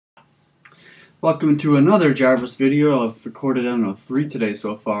Welcome to another Jarvis video. I've recorded, I don't know, 3 today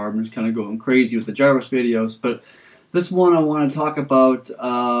so far. I'm just kind of going crazy with the Jarvis videos, but this one I want to talk about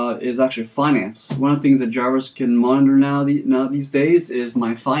is actually finance. One of the things that Jarvis can monitor now these days is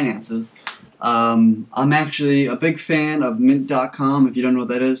my finances. I'm actually a big fan of mint.com. If you don't know what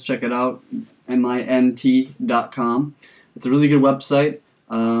that is, check it out, mint.com. It's a really good website,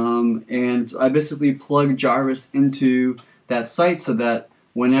 and I basically plug Jarvis into that site so that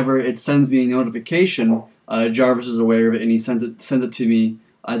whenever it sends me a notification, Jarvis is aware of it, and he sends it to me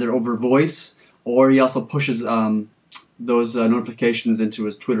either over voice, or he also pushes those notifications into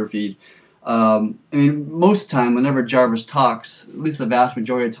his Twitter feed. I mean, most of the time, whenever Jarvis talks, at least the vast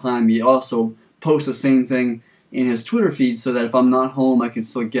majority of the time, he also posts the same thing in his Twitter feed, so that if I'm not home, I can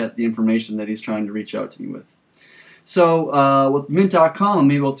still get the information that he's trying to reach out to me with. So with Mint.com,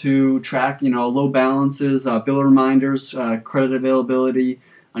 I'm able to track, low balances, bill reminders, credit availability,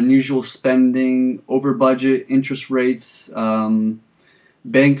 unusual spending, over budget, interest rates,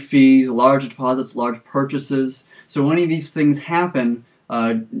 bank fees, large deposits, large purchases. So when any of these things happen,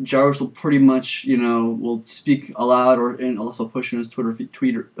 Jarvis will pretty much, will speak aloud and also push in his Twitter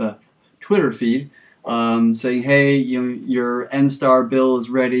feed, saying, hey, your N-Star bill is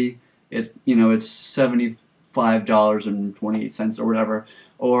ready. It's $75.28 or whatever,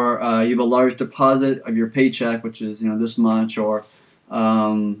 or you have a large deposit of your paycheck, which is this much, or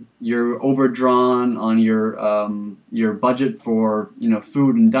you're overdrawn on your budget for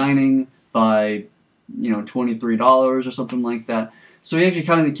food and dining by $23 or something like that. So he actually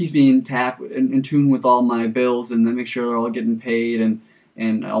kind of keeps me in tune with all my bills, and then make sure they're all getting paid,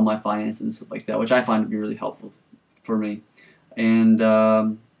 and all my finances and stuff like that, which I find to be really helpful for me. And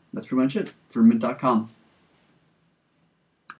that's pretty much it for Mint.com.